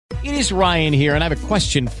It is Ryan here, and I have a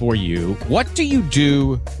question for you. What do you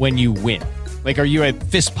do when you win? Like, are you a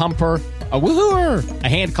fist pumper, a woohooer, a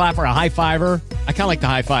hand clapper, a high fiver? I kind of like the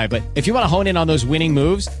high five, but if you want to hone in on those winning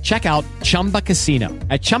moves, check out Chumba Casino.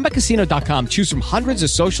 At ChumbaCasino.com, choose from hundreds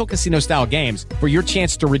of social casino-style games for your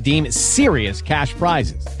chance to redeem serious cash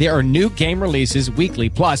prizes. There are new game releases weekly,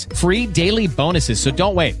 plus free daily bonuses. So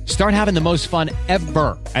don't wait. Start having the most fun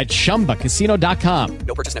ever at ChumbaCasino.com.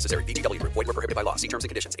 No purchase necessary. VGW. Void where prohibited by law. See terms and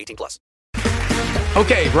conditions. 18+.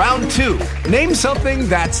 Okay, round two. Name something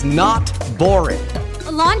that's not boring.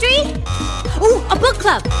 A laundry? Ooh, a book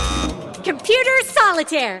club. Computer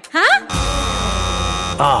solitaire, huh?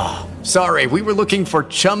 Ah, sorry, we were looking for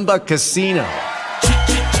Chumba Casino.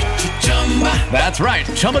 That's right,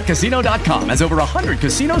 ChumbaCasino.com has over 100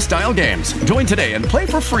 casino-style games. Join today and play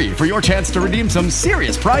for free for your chance to redeem some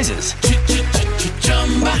serious prizes.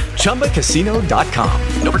 ChumbaCasino.com.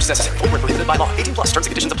 No purchase necessary. Void where prohibited by law. 18+. Terms and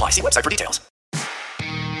conditions apply. See website for details.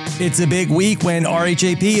 It's a big week when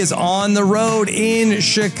RHAP is on the road in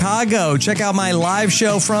Chicago. Check out my live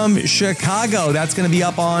show from Chicago. That's going to be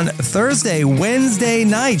up on Thursday. Wednesday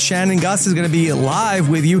night, Shannon Gus is going to be live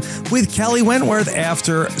with you with Kelly Wentworth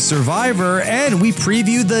after Survivor. And we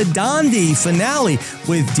preview the Dondi finale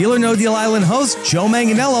with Deal or No Deal Island host Joe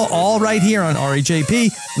Manganiello, all right here on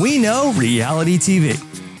RHAP. We know reality TV.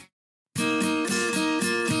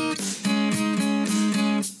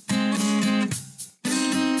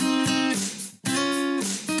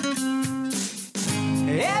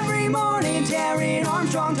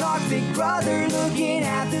 Armstrong talk, Big Brother, looking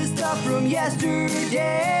at the stuff from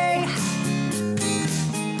yesterday.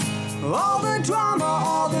 All the drama,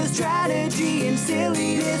 all the strategy and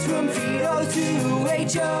silliness from Fido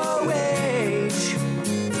to HOH.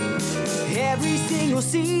 Every single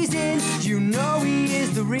season, you know he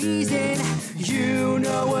is the reason. You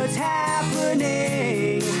know what's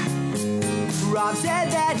happening. Rob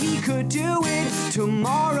said that he could do it.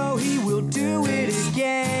 Tomorrow he will do it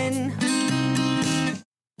again.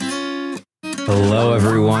 Hello,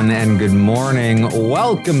 everyone, and good morning.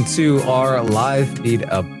 Welcome to our live feed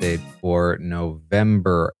update for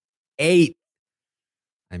November 8th.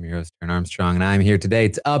 I'm your host, Aaron Armstrong, and I'm here today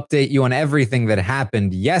to update you on everything that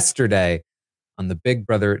happened yesterday on the Big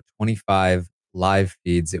Brother 25 live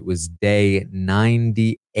feeds. It was day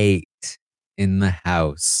 98 in the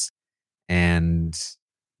house, and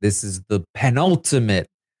this is the penultimate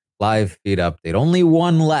live feed update. Only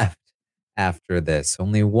one left. After this,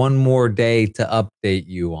 only one more day to update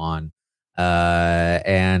you on.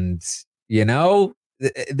 And, you know,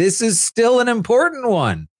 this is still an important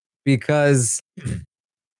one because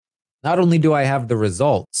not only do I have the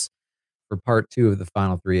results for part 2 of the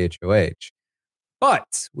final 3 HOH,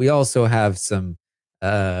 but we also have some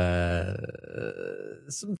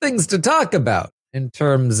things to talk about in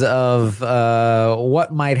terms of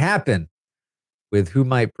what might happen with who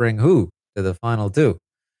might bring who to the final 2.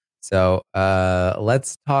 So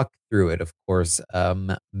let's talk through it. Of course,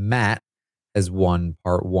 Matt has won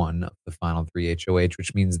part 1 of the final 3 HOH,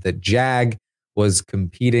 which means that Jag was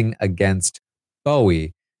competing against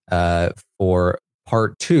Bowie for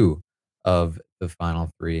part 2 of the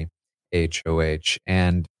final 3 HOH.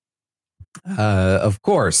 And of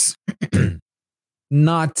course,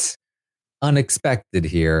 not unexpected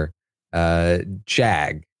here,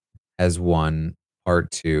 Jag has won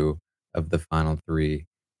part 2 of the final 3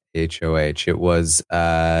 HOH. It was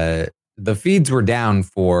the feeds were down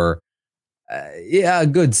for a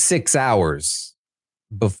good 6 hours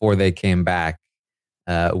before they came back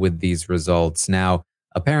with these results. Now,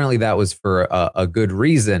 apparently that was for a good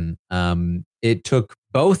reason. It took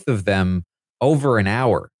both of them over an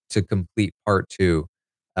hour to complete part 2,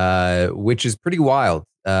 which is pretty wild.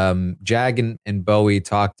 Jag and Bowie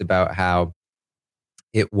talked about how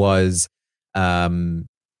it was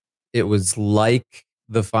like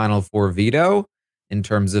the Final Four veto in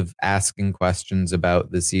terms of asking questions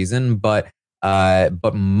about the season, but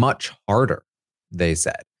much harder, they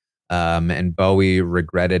said. And Bowie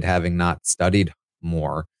regretted having not studied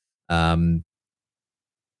more.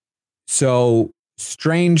 So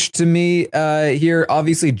strange to me here.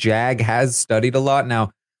 Obviously, Jag has studied a lot.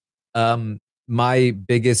 Now, my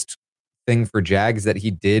biggest thing for Jag is that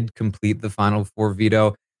he did complete the Final Four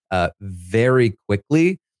veto very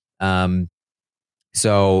quickly.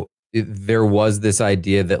 So there was this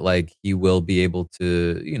idea that like he will be able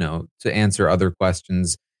to, to answer other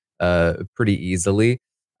questions pretty easily.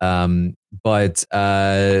 But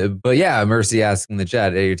yeah, Mercy asking the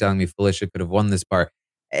chat, hey, you're telling me Felicia could have won this part.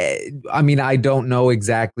 I mean, I don't know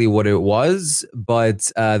exactly what it was, but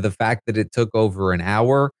the fact that it took over an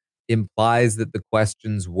hour implies that the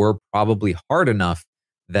questions were probably hard enough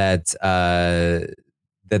that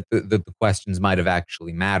the questions might have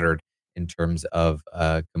actually mattered in terms of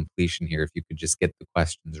completion here. If you could just get the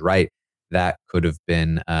questions right, that could have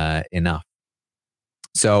been enough.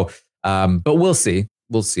 So, but we'll see.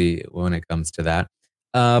 We'll see when it comes to that.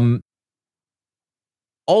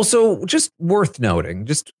 Also, just worth noting,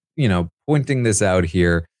 just, pointing this out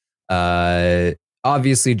here.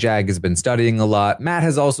 Obviously, Jag has been studying a lot. Matt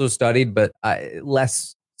has also studied, but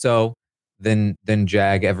less so than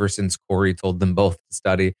Jag ever since Corey told them both to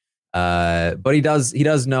study. But he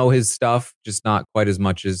does know his stuff, just not quite as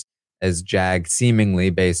much as Jag, seemingly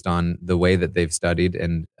based on the way that they've studied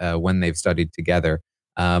and when they've studied together.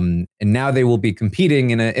 And now they will be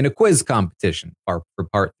competing in a quiz competition for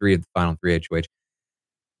part 3 of the final 3 HOH,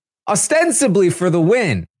 ostensibly for the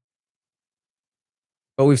win.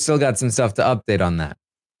 But we've still got some stuff to update on that.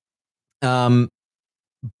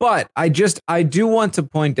 But I do want to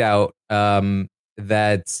point out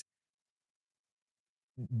that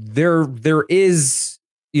there is,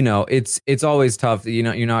 it's always tough.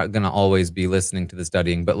 You're not going to always be listening to the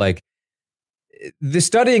studying, but like the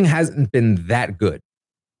studying hasn't been that good.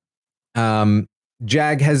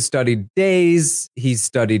 Jag has studied days. He's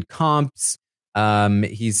studied comps.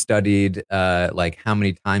 He's studied like how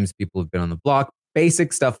many times people have been on the block,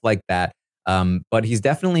 basic stuff like that. But he's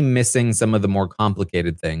definitely missing some of the more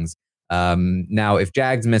complicated things. Now, if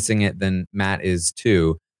Jag's missing it, then Matt is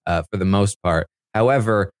too, for the most part.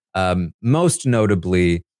 However, most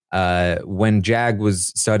notably, when Jag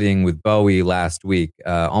was studying with Bowie last week,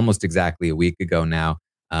 almost exactly a week ago now,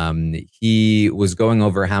 he was going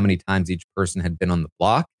over how many times each person had been on the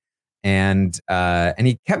block. And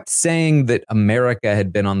he kept saying that America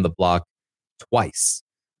had been on the block twice,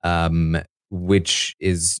 which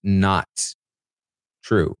is not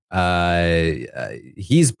true.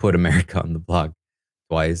 He's put America on the block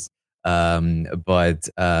twice,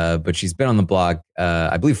 but she's been on the block,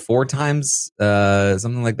 I believe 4 times,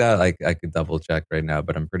 something like that. I could double check right now,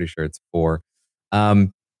 but I'm pretty sure it's 4.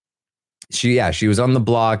 She was on the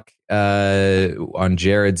block on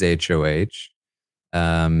Jared's HOH.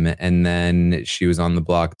 And then she was on the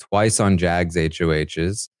block twice on Jag's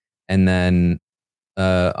HOHs, and then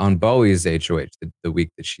on Bowie's HOH the week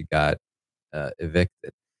that she got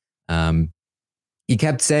evicted. He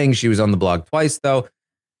kept saying she was on the block twice, though.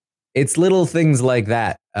 It's little things like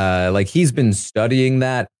that. Like he's been studying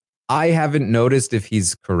that. I haven't noticed if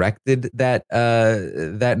he's corrected that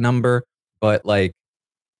number, but like,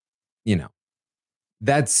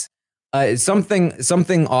 that's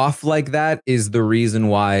something off like that is the reason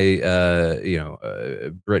why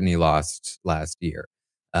Brittany lost last year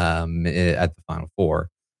at the Final Four.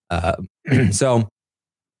 So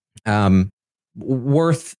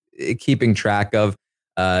worth keeping track of.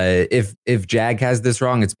 If Jag has this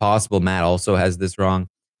wrong, it's possible Matt also has this wrong.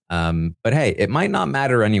 But hey, it might not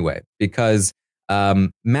matter anyway, because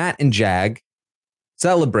Matt and Jag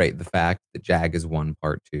celebrate the fact that Jag has won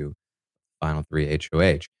part 2, Final 3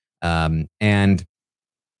 HOH. And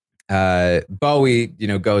Bowie,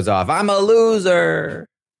 goes off, I'm a loser.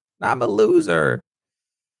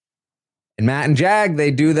 And Matt and Jag,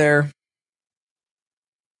 they do their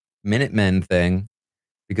Minutemen thing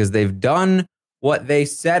because they've done what they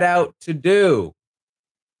set out to do.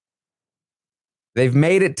 They've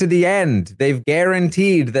made it to the end. They've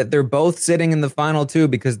guaranteed that they're both sitting in the final 2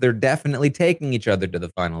 because they're definitely taking each other to the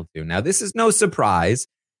final 2. Now, this is no surprise.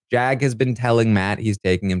 Jag has been telling Matt he's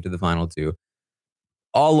taking him to the final 2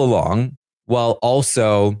 all along, while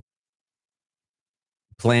also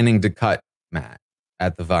planning to cut Matt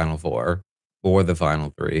at the final 4 or the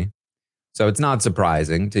final 3. So it's not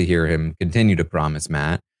surprising to hear him continue to promise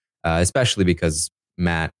Matt, especially because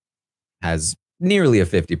Matt has nearly a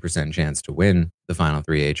 50% chance to win the final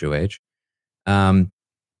 3 HOH. But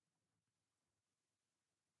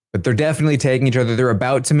they're definitely taking each other. They're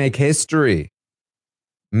about to make history.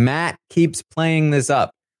 Matt keeps playing this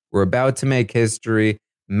up. We're about to make history.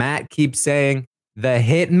 Matt keeps saying, the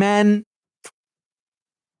hitmen,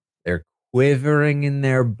 they're quivering in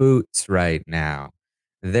their boots right now.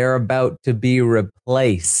 They're about to be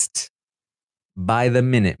replaced by the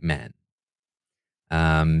Minutemen.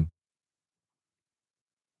 I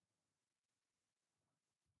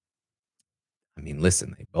mean,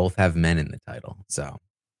 listen, they both have men in the title. So,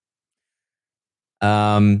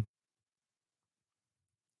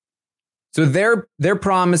 so they're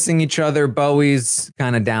promising each other. Bowie's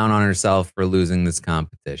kind of down on herself for losing this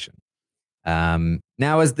competition.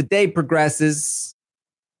 Now, as the day progresses,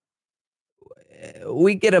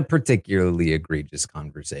 we get a particularly egregious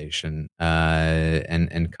conversation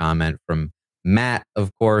and comment from Matt, of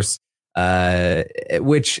course.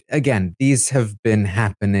 which again, these have been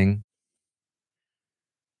happening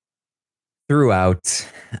throughout.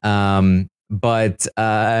 But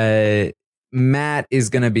Matt is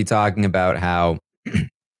going to be talking about how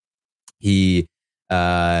he,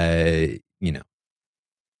 you know,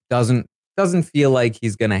 doesn't feel like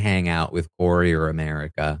he's going to hang out with Corey or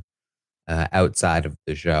America outside of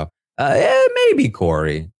the show. Maybe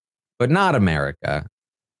Corey, but not America,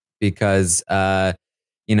 because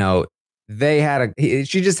you know, she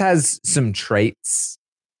just has some traits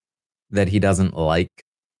that he doesn't like.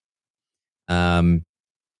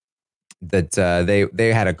 That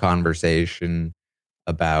they had a conversation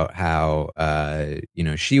about how you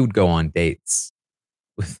know, she would go on dates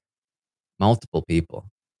with multiple people,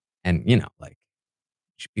 and you know, like,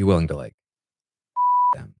 she'd be willing to like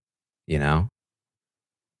them, you know.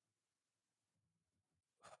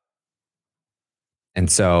 And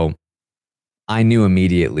so I knew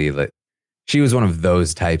immediately that she was one of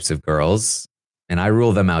those types of girls, and I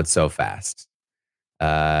rule them out so fast.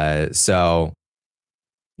 So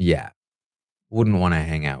yeah, wouldn't want to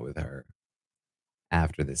hang out with her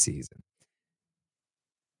after the season.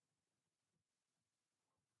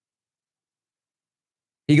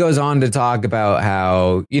 He goes on to talk about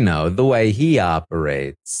how, you know, the way he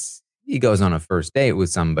operates, he goes on a first date with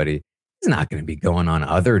somebody, he's not going to be going on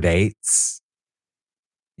other dates.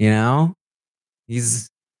 You know, he's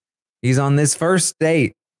on this first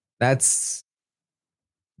date. That's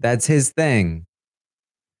his thing.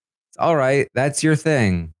 It's all right. That's your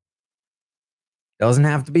thing. Doesn't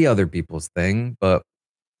have to be other people's thing, but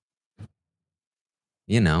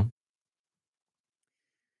you know,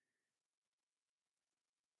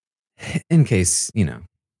 in case, you know,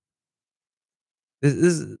 this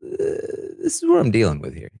is what I'm dealing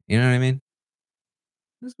with here. You know what I mean?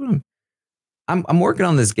 This is what I'm working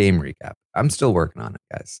on this game recap. I'm still working on it,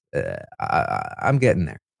 guys. I'm getting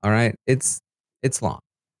there. All right, it's long.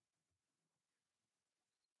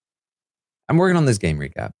 I'm working on this game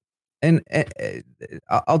recap, and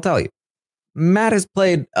I'll tell you, Matt has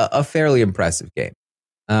played a fairly impressive game.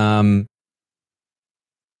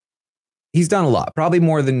 He's done a lot, probably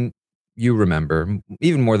more than you remember,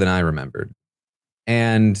 even more than I remembered,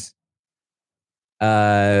 and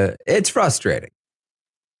it's frustrating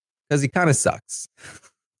because he kind of sucks.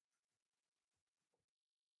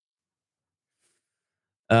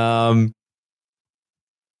 And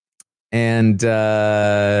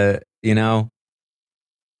you know,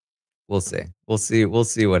 we'll see. We'll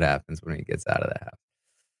see what happens when he gets out of the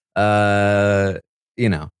house. You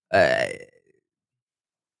know,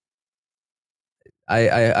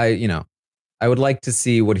 you know, I would like to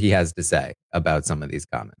see what he has to say about some of these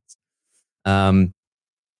comments.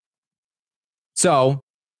 So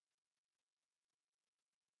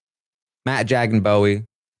Matt, Jag, and Bowie,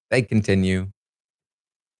 they continue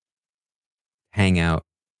hang out.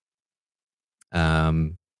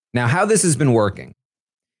 Now, how this has been working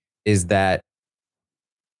is that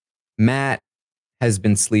Matt has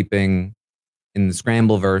been sleeping in the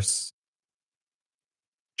Scrambleverse.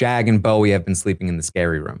 Jag and Bowie have been sleeping in the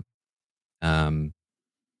scary room.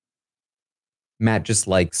 Matt just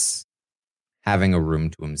likes having a room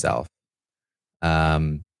to himself.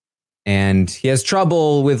 And he has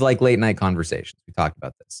trouble with like late night conversations. We talked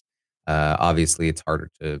about this. Obviously, it's harder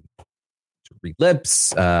to read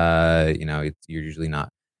lips. You know, you're usually not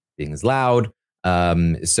being as loud.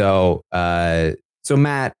 So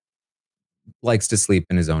Matt likes to sleep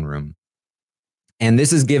in his own room. And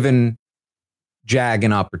this has given Jag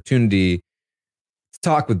an opportunity to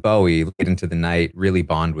talk with Bowie late into the night, really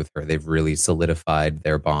bond with her. They've really solidified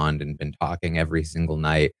their bond and been talking every single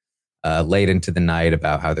night, late into the night,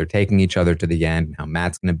 about how they're taking each other to the end and how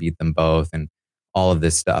Matt's going to beat them both and all of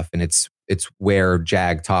this stuff. And it's where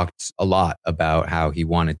Jag talked a lot about how he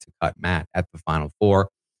wanted to cut Matt at the Final Four.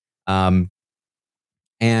 And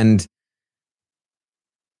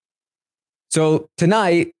so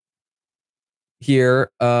tonight here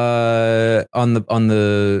on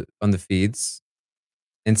the feeds,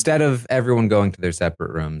 instead of everyone going to their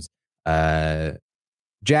separate rooms, Jag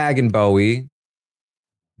and Bowie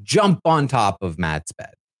jump on top of Matt's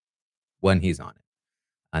bed when he's on it,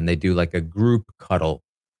 and they do like a group cuddle.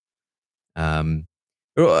 Now,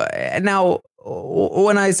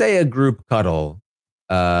 when I say a group cuddle,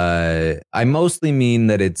 I mostly mean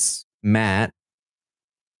that it's Matt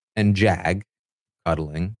and Jag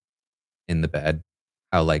cuddling in the bed,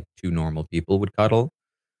 how like two normal people would cuddle,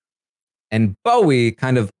 and Bowie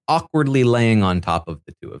kind of awkwardly laying on top of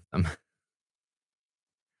the two of them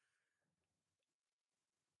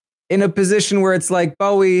in a position where it's like,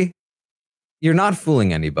 Bowie, you're not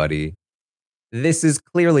fooling anybody. this is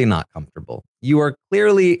clearly not comfortable. You are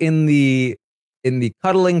clearly in the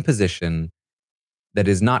cuddling position that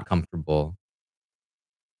is not comfortable.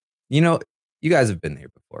 You know, you guys have been there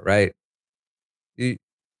before, right?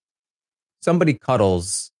 Somebody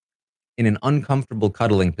cuddles in an uncomfortable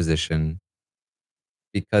cuddling position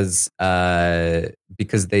because they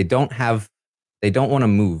don't want to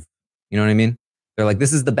move. You know what I mean? They're like,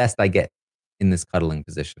 this is the best I get in this cuddling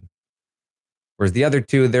position. Whereas the other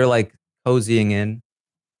two, they're like cozying in.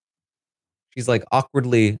 She's like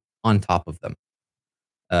awkwardly on top of them.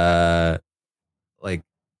 Like,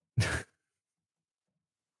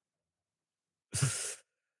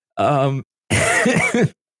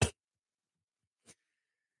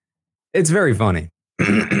 it's very funny.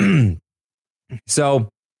 So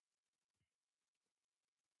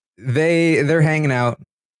they're hanging out,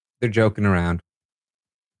 they're joking around.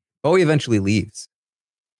 Bowie eventually leaves.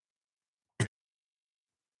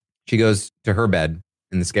 She goes to her bed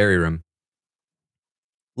in the scary room,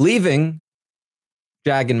 leaving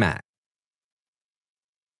Jag and Matt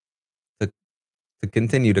to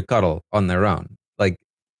continue to cuddle on their own. Like,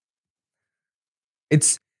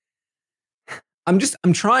 I'm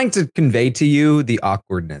trying to convey to you the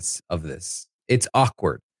awkwardness of this. It's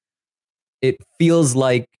awkward. It feels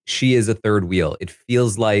like she is a third wheel. It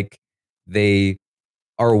feels like they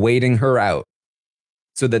are waiting her out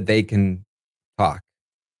so that they can talk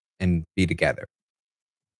and be together.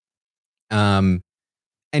 And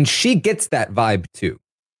she gets that vibe too.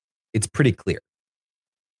 It's pretty clear.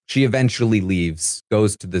 She eventually leaves,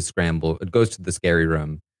 goes to the scary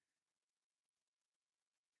room.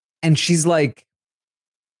 And she's like,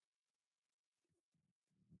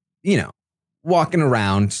 you know, walking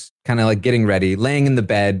around, kind of like getting ready, laying in the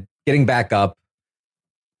bed, getting back up,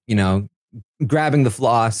 you know, grabbing the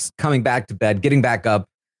floss, coming back to bed, getting back up,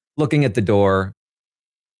 looking at the door,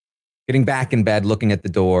 getting back in bed, looking at the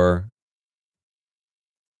door.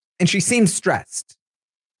 And she seems stressed.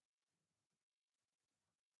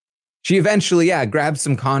 She eventually, grabs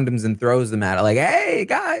some condoms and throws them at her like, hey,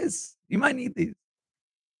 guys, you might need these.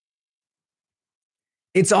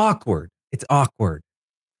 It's awkward. It's awkward.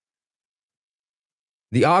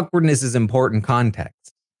 The awkwardness is important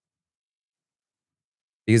context.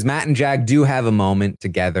 Because Matt and Jag do have a moment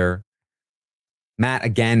together. Matt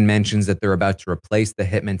again mentions that they're about to replace the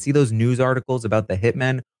hitmen. See those news articles about the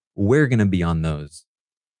hitmen? We're going to be on those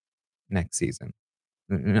next season.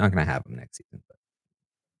 We're not going to have them next season.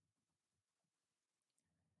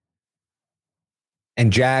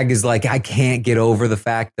 And Jag is like, I can't get over the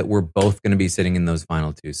fact that we're both going to be sitting in those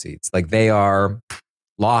final two seats. Like, they are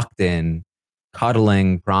locked in,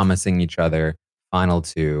 cuddling, promising each other final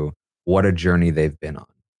two. What a journey they've been on.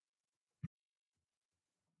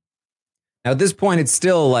 Now, at this point, it's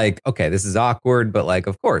still like, okay, this is awkward, but like,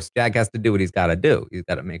 of course, Jag has to do what he's got to do. He's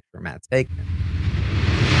got to make sure Matt's taking it.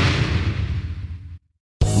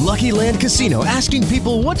 Lucky Land Casino, asking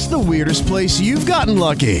people, what's the weirdest place you've gotten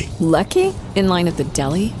lucky? Lucky? In line at the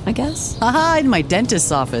deli, I guess? Aha, in my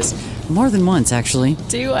dentist's office. More than once, actually.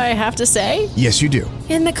 Do I have to say? Yes, you do.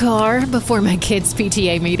 In the car before my kids'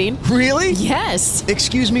 PTA meeting. Really? Yes.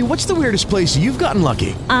 Excuse me, what's the weirdest place you've gotten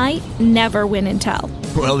lucky? I never win and tell.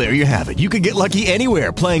 Well, there you have it. You can get lucky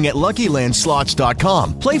anywhere, playing at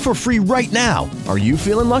LuckyLandSlots.com. Play for free right now. Are you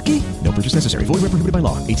feeling lucky? No purchase necessary. Void where prohibited by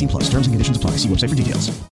law. 18+. Terms and conditions apply. See website for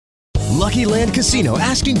details. Lucky Land Casino,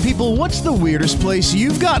 asking people, what's the weirdest place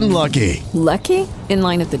you've gotten lucky? Lucky? In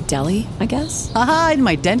line at the deli, I guess? Aha, in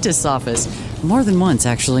my dentist's office. More than once,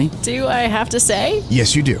 actually. Do I have to say?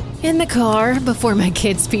 Yes, you do. In the car before my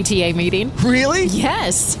kids' PTA meeting. Really?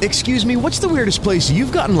 Yes. Excuse me, what's the weirdest place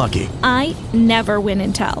you've gotten lucky? I never win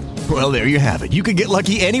and tell. Well, there you have it. You can get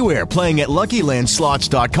lucky anywhere, playing at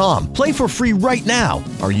LuckyLandSlots.com. Play for free right now.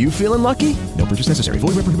 Are you feeling lucky? No purchase necessary. Void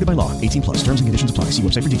where prohibited by law. 18+. Terms and conditions apply. See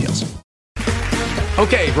website for details.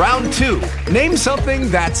 Okay, round two. Name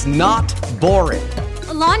something that's not boring.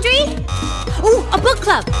 A laundry? Ooh, a book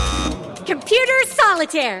club. Computer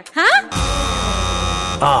solitaire, huh?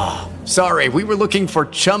 Ah, sorry, we were looking for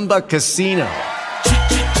Chumba Casino.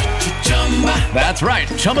 That's right,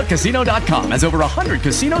 ChumbaCasino.com has over 100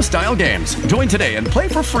 casino-style games. Join today and play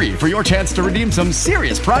for free for your chance to redeem some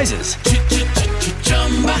serious prizes.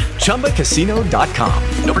 ChumbaCasino.com.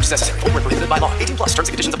 No purchase necessary. Void where prohibited by law. 18+. Terms and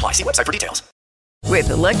conditions apply. See website for details. With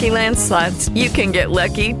the Lucky Land Slots, you can get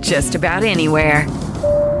lucky just about anywhere.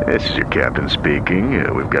 This is your captain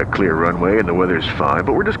speaking. We've got clear runway and the weather's fine,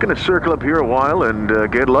 but we're just going to circle up here a while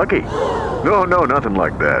and get lucky. No, nothing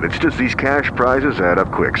like that. It's just these cash prizes add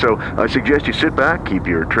up quick. So I suggest you sit back, keep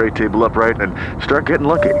your tray table upright, and start getting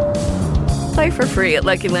lucky. Play for free at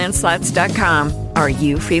LuckyLandSlots.com. Are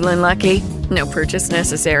you feeling lucky? No purchase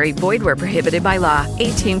necessary. Void where prohibited by law.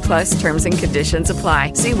 18 plus terms and conditions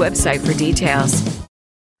apply. See website for details.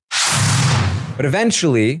 But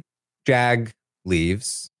eventually, Jag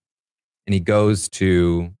leaves and he goes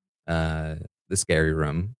to the scary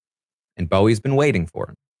room, and Bowie's been waiting for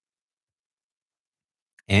him.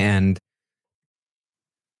 And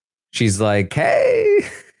she's like, hey,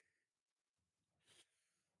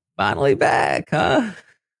 finally back, huh?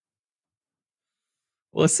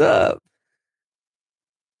 What's up?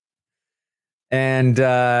 And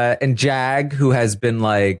Jag, who has been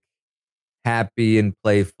like happy and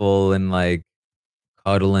playful and like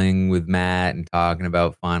cuddling with Matt and talking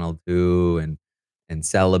about Final Two and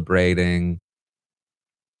celebrating,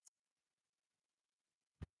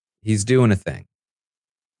 he's doing a thing.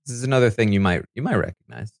 This is another thing you might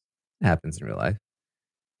recognize. It happens in real life.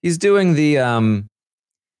 He's doing the I'm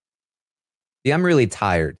really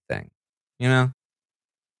tired thing, you know?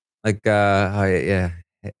 Like oh, yeah.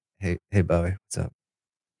 Hey Bowie, what's up?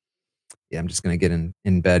 Yeah, I'm just gonna get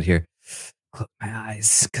in bed here. Close my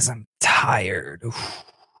eyes because I'm tired. Oof.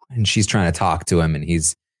 And she's trying to talk to him, and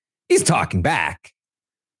he's talking back,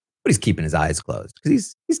 but he's keeping his eyes closed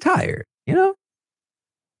because he's tired, you know?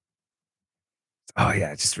 Oh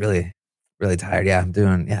yeah, just really, really tired. Yeah,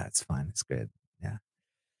 it's fine. It's good. Yeah.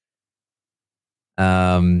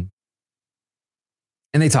 And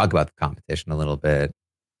they talk about the competition a little bit.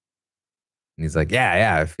 And he's like,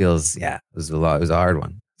 it feels, it was a hard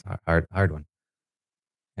one. It's a hard one.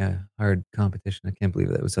 Yeah, hard competition. I can't believe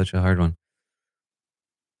that was such a hard one.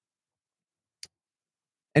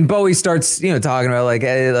 And Bowie starts, talking about like,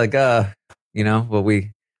 hey, like, well,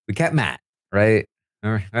 we kept Matt, right?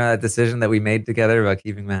 Remember that decision that we made together about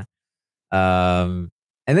keeping Matt? And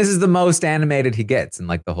this is the most animated he gets in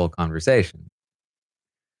like the whole conversation.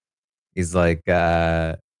 He's like,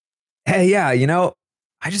 hey, yeah,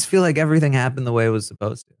 I just feel like everything happened the way it was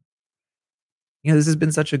supposed to. This has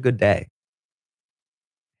been such a good day.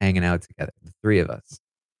 Hanging out together, the three of us.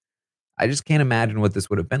 I just can't imagine what this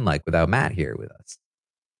would have been like without Matt here with us.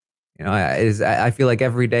 I feel like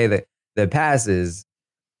every day that passes,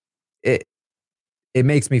 it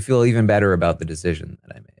makes me feel even better about the decision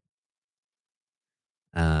that I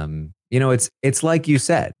made. It's like you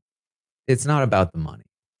said, it's not about the money.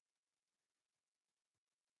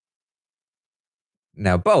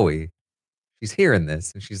 Now, Bowie, she's hearing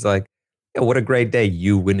this and she's like, yeah, what a great day,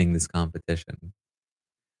 you winning this competition.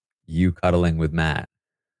 You cuddling with Matt.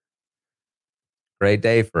 Great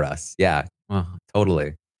day for us. Yeah, well,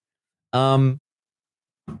 totally. What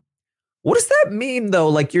does that mean though?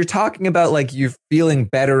 Like you're talking about like you're feeling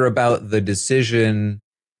better about the decision.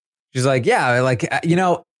 She's like, yeah, like,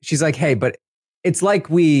 she's like, hey, but it's like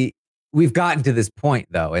we've gotten to this point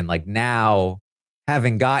though. And like now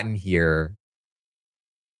having gotten here,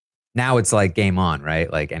 now it's like game on, right?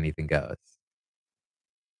 Like anything goes.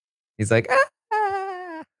 He's like,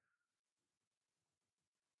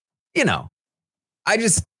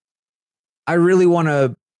 I really want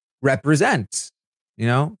to represent,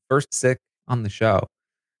 first sick on the show.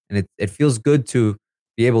 And it feels good to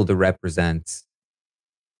be able to represent,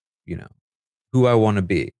 who I want to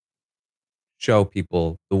be. Show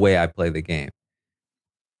people the way I play the game.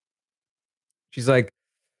 She's like,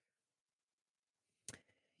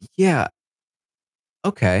 yeah,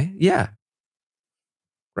 okay, yeah.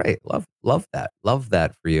 Great. Love that. Love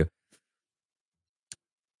that for you.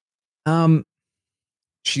 And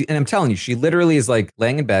I'm telling you, she literally is like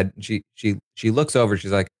laying in bed. She looks over.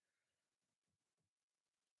 She's like,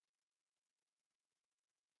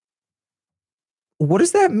 what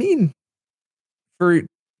does that mean for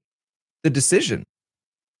the decision?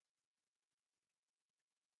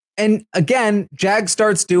 And again, Jag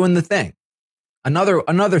starts doing the thing.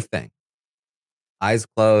 Another thing. Eyes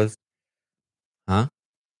closed. Huh?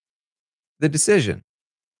 The decision.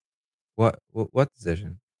 What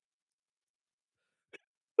decision?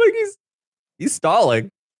 Like he's stalling.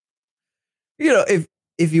 If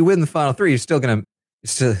you win the final three, you're still gonna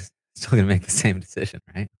make the same decision,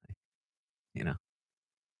 right?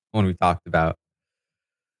 When we talked about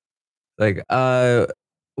like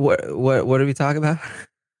what did we talk about?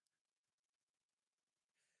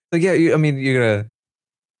 Like yeah, you're gonna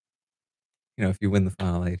if you win the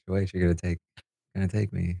final HOH, you're gonna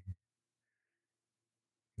take me.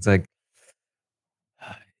 It's like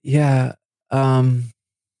yeah, I'm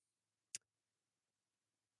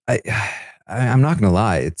not gonna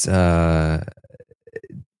lie. It's I'm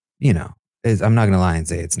not gonna lie and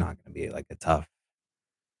say it's not gonna be like a tough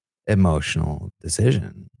emotional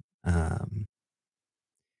decision.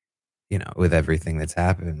 With everything that's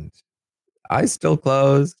happened, eyes still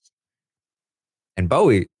closed. And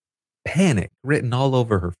Bowie, panic written all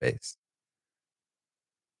over her face.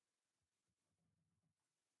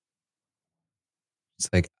 It's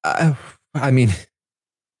like, I mean,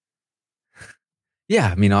 yeah,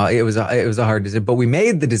 I mean, it was a hard decision, but we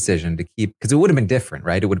made the decision to keep, because it would have been different,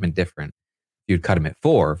 right? It would have been different if you'd cut him at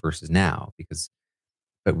 4 versus now,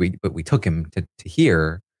 but we took him to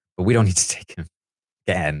here, but we don't need to take him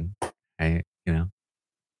again, right?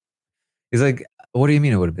 He's like, what do you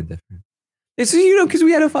mean it would have been different? It's, because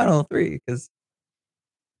we had a final 3, because,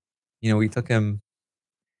 we took him,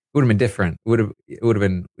 it would have been different. It would have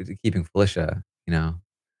been keeping Felicia,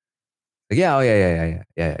 Like, yeah, oh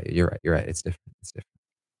yeah. You're right. It's different.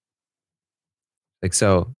 Like,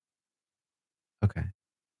 so, okay.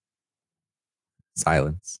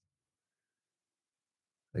 Silence.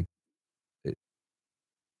 Like, it,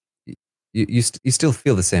 you still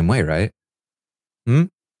feel the same way, right? Hmm?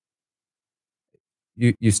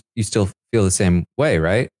 You still feel the same way,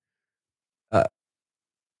 right? Uh,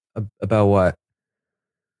 about what?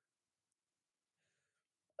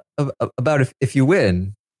 About if you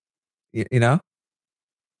win, you know?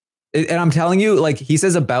 And I'm telling you, like, he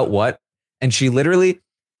says about what? And she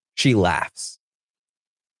laughs.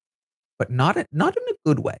 But not in a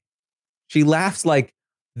good way. She laughs like,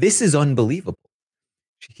 this is unbelievable.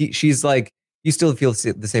 She's like, you still feel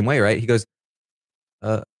the same way, right? He goes,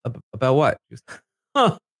 about what? She goes,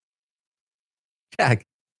 huh, Jack,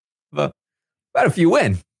 about if you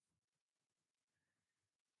win.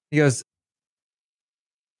 He goes,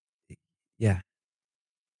 yeah.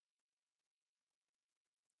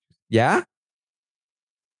 Yeah?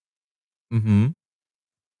 Mm-hmm.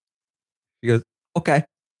 He goes, okay.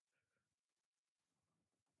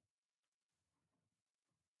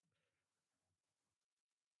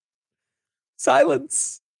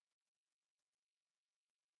 Silence.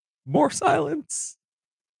 More silence.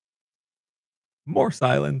 More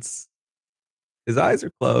silence. His eyes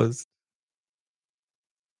are closed.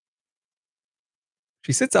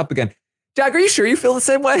 She sits up again. Jack, are you sure you feel the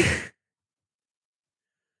same way?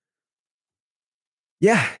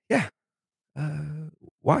 Yeah.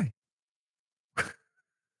 Why?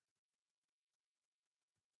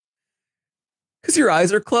 Because your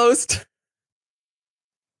eyes are closed.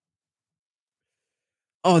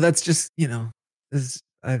 Oh, that's just,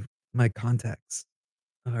 my contacts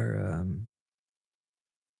are,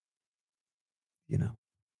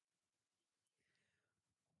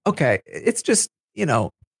 okay. It's just,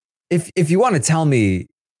 if you want to tell me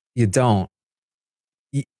you don't,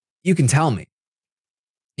 you, you can tell me.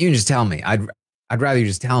 You can just tell me. I'd rather you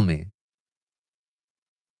just tell me.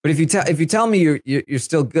 But if you tell me you're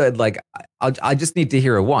still good, like, I just need to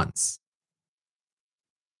hear it once.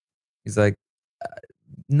 He's like,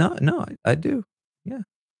 no, I do. Yeah.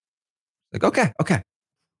 Like, okay.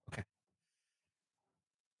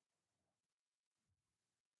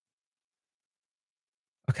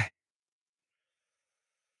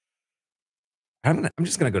 I'm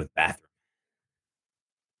just gonna go to the bathroom.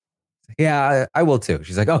 Yeah, I will too.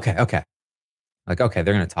 She's like, okay. Like, okay,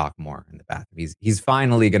 they're gonna talk more in the bathroom. He's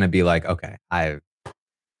finally gonna be like, okay, I'm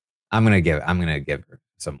gonna give her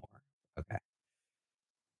some more. Okay.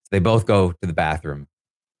 So they both go to the bathroom.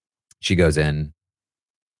 She goes in,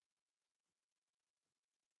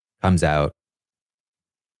 comes out,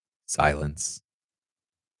 silence.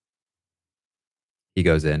 He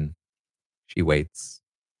goes in. She waits.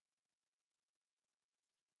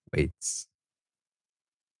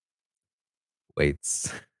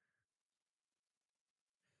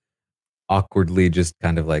 Awkwardly, just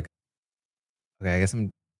kind of like, okay, I guess I'm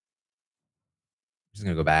just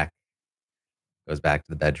gonna go back. Goes back to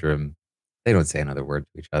the bedroom. They don't say another word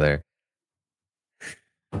to each other.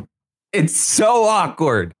 It's so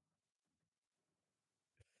awkward.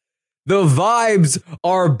 The vibes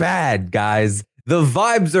are bad, guys. The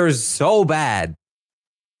vibes are so bad.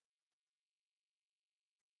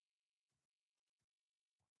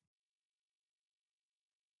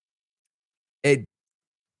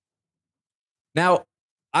 Now,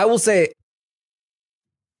 I will say,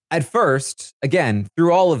 at first, again,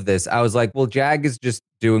 through all of this, I was like, well, Jag is just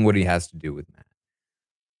doing what he has to do with Matt.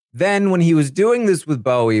 Then when he was doing this with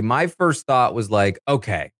Bowie, my first thought was like,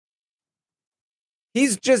 okay,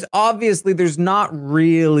 he's just obviously, there's not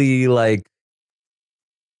really like,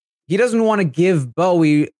 he doesn't want to give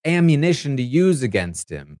Bowie ammunition to use against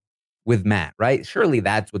him with Matt, right? Surely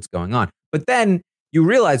that's what's going on. But then you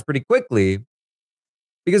realize pretty quickly,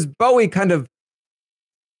 because Bowie kind of,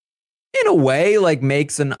 in a way, like,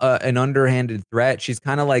 makes an underhanded threat. She's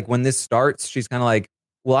kind of like, when this starts, she's kind of like,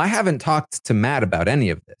 well, I haven't talked to Matt about any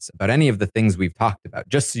of this, about any of the things we've talked about,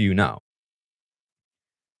 just so you know.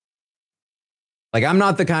 Like, I'm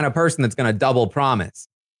not the kind of person that's going to double promise.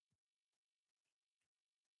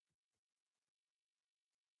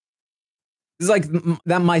 It's like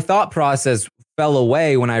that my thought process fell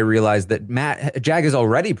away when I realized that Jag has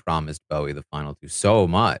already promised Bowie the final two so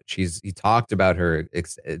much. He talked about her,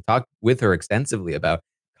 talked with her extensively about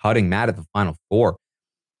cutting Matt at the final four.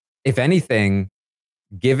 If anything,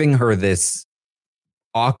 giving her this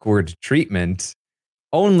awkward treatment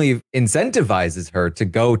only incentivizes her to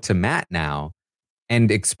go to Matt now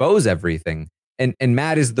and expose everything. And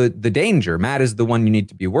Matt is the danger. Matt is the one you need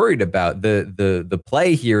to be worried about. The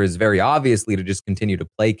play here is very obviously to just continue to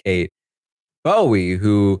placate Bowie,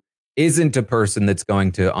 who isn't a person that's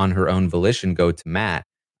going to, on her own volition, go to Matt,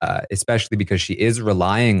 especially because she is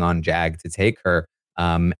relying on Jag to take her.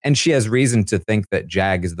 And she has reason to think that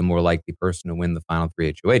Jag is the more likely person to win the final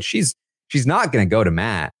three HOH. She's not going to go to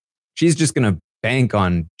Matt. She's just going to bank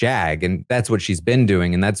on Jag. And that's what she's been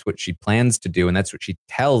doing. And that's what she plans to do. And that's what she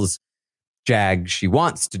tells Jag she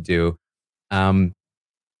wants to do.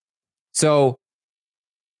 So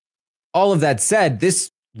all of that said, this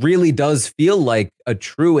really does feel like a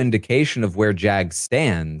true indication of where Jag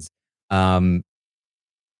stands. That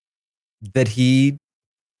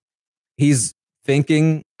he's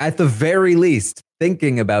thinking, at the very least,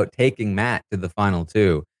 thinking about taking Matt to the final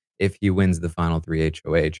two if he wins the final three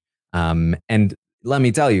HOH. And let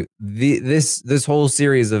me tell you, this whole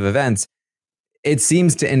series of events, it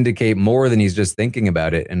seems to indicate more than he's just thinking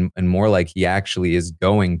about it, and more like he actually is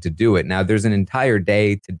going to do it. Now, there's an entire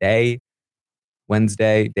day today,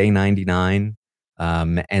 Wednesday, day 99,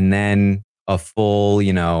 and then a full,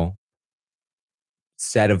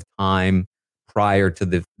 set of time prior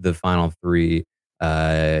to the final three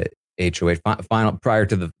HOH, prior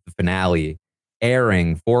to the finale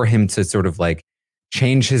airing, for him to sort of like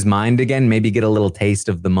change his mind again, maybe get a little taste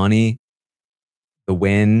of the money, the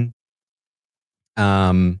win.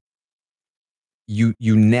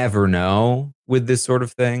 You never know with this sort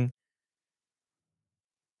of thing.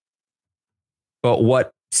 But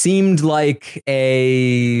what seemed like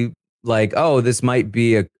this might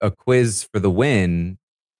be a quiz for the win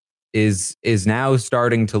is now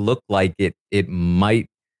starting to look like it might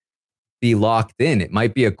be locked in. It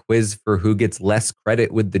might be a quiz for who gets less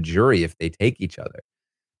credit with the jury if they take each other.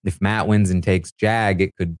 If Matt wins and takes Jag,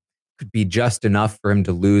 it could be just enough for him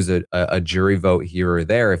to lose a jury vote here or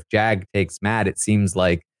there. If Jag takes Matt, it seems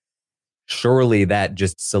like surely that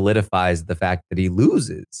just solidifies the fact that he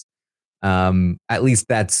loses. At least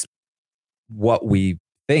that's what we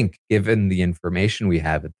think, given the information we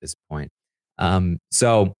have at this point.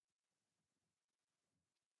 So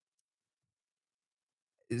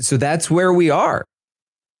that's where we are.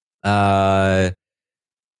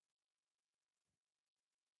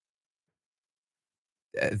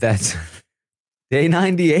 That's day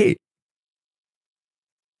 98.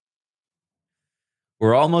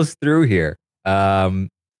 We're almost through here.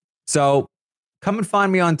 So come and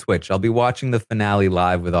find me on Twitch. I'll be watching the finale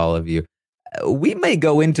live with all of you. We may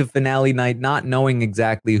go into finale night not knowing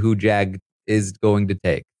exactly who Jag is going to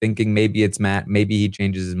take, thinking maybe it's Matt, maybe he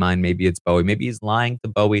changes his mind, maybe it's Bowie, maybe he's lying to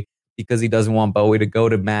Bowie because he doesn't want Bowie to go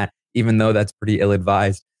to Matt, even though that's pretty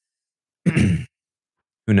ill-advised. Who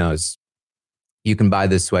knows? You can buy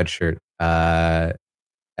this sweatshirt at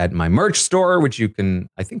my merch store, which you can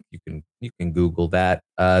Google that.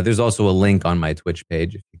 There's also a link on my Twitch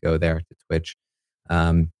page if you go there to Twitch.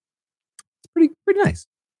 It's pretty nice.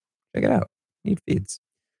 Check it out. Neat feeds.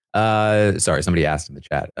 Sorry, somebody asked in the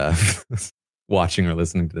chat. Watching or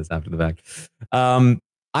listening to this after the fact. I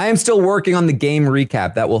am still working on the game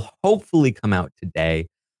recap that will hopefully come out today.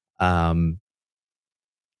 I'm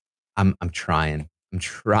trying.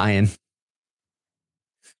 There's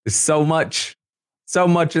so much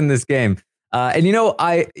in this game. And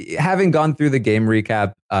I having gone through the game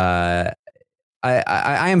recap, I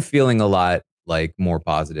am feeling a lot like more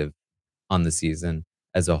positive on the season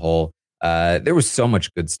as a whole. There was so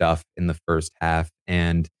much good stuff in the first half,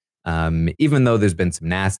 and even though there's been some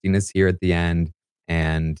nastiness here at the end,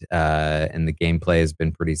 and the gameplay has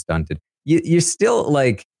been pretty stunted, you're still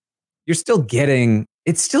getting,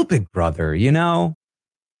 it's still Big Brother,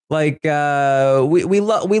 Like we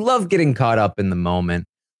love getting caught up in the moment,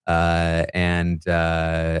 and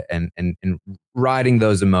riding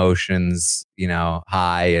those emotions,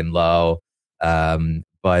 high and low.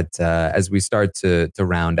 But as we start to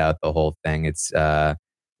round out the whole thing, it's sad.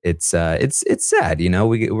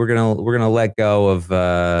 We're gonna let go of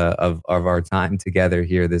our time together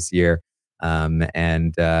here this year,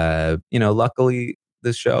 and luckily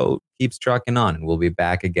the show keeps trucking on, and we'll be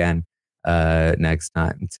back again next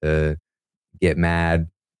time to get mad,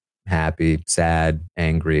 happy, sad,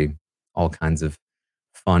 angry, all kinds of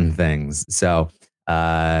fun things. So,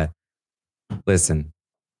 listen,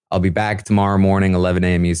 I'll be back tomorrow morning, 11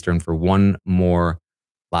 a.m. Eastern, for one more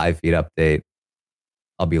live feed update.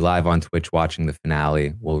 I'll be live on Twitch watching the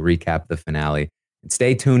finale. We'll recap the finale. And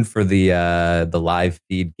stay tuned for the live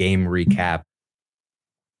feed game recap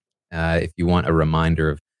if you want a reminder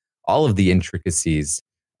of all of the intricacies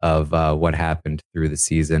of what happened through the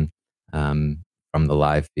season from the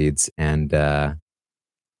live feeds. And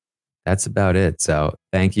that's about it. So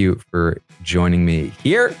thank you for joining me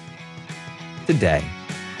here today.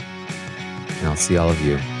 And I'll see all of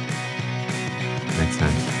you next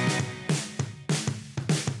time.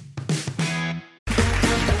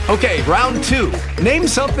 Okay, round two. Name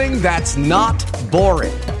something that's not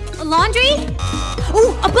boring. A laundry?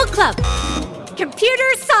 Ooh, a book club.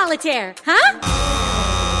 Computer solitaire, huh?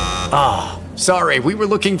 Ah, sorry, we were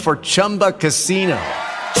looking for Chumba Casino.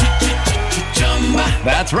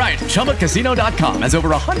 That's right, ChumbaCasino.com has over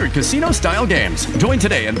 100 casino-style games. Join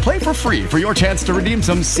today and play for free for your chance to redeem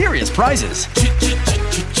some serious prizes.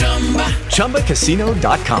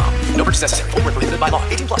 ChumbaCasino.com. No purchase necessary. Void where prohibited by law.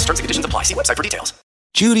 18 plus terms and conditions apply. See website for details.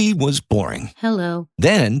 Judy was boring. Hello.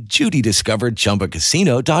 Then Judy discovered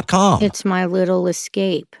ChumbaCasino.com. It's my little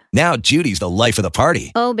escape. Now Judy's the life of the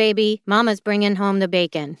party. Oh, baby, mama's bringing home the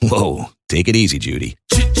bacon. Whoa, take it easy, Judy.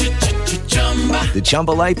 The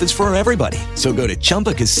Chumba life is for everybody. So go to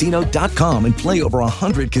ChumbaCasino.com and play over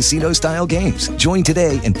 100 casino-style games. Join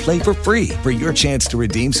today and play for free for your chance to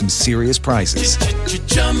redeem some serious prizes.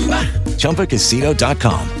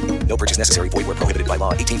 ChumbaCasino.com. No purchase necessary. Void where prohibited by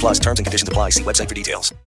law. 18 plus terms and conditions apply. See website for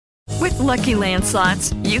details. With Lucky Land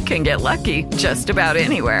Slots, you can get lucky just about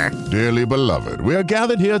anywhere. Dearly beloved, we are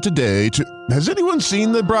gathered here today to... Has anyone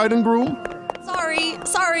seen the bride and groom?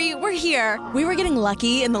 Sorry, we're here. We were getting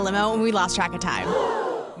lucky in the limo and we lost track of time.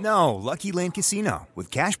 No, Lucky Land Casino, with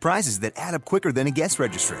cash prizes that add up quicker than a guest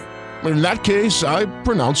registry. In that case, I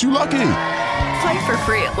pronounce you lucky. Play for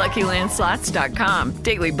free at LuckyLandSlots.com.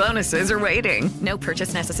 Daily bonuses are waiting. No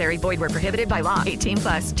purchase necessary. Void where prohibited by law. 18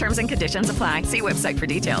 plus. Terms and conditions apply. See website for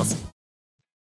details.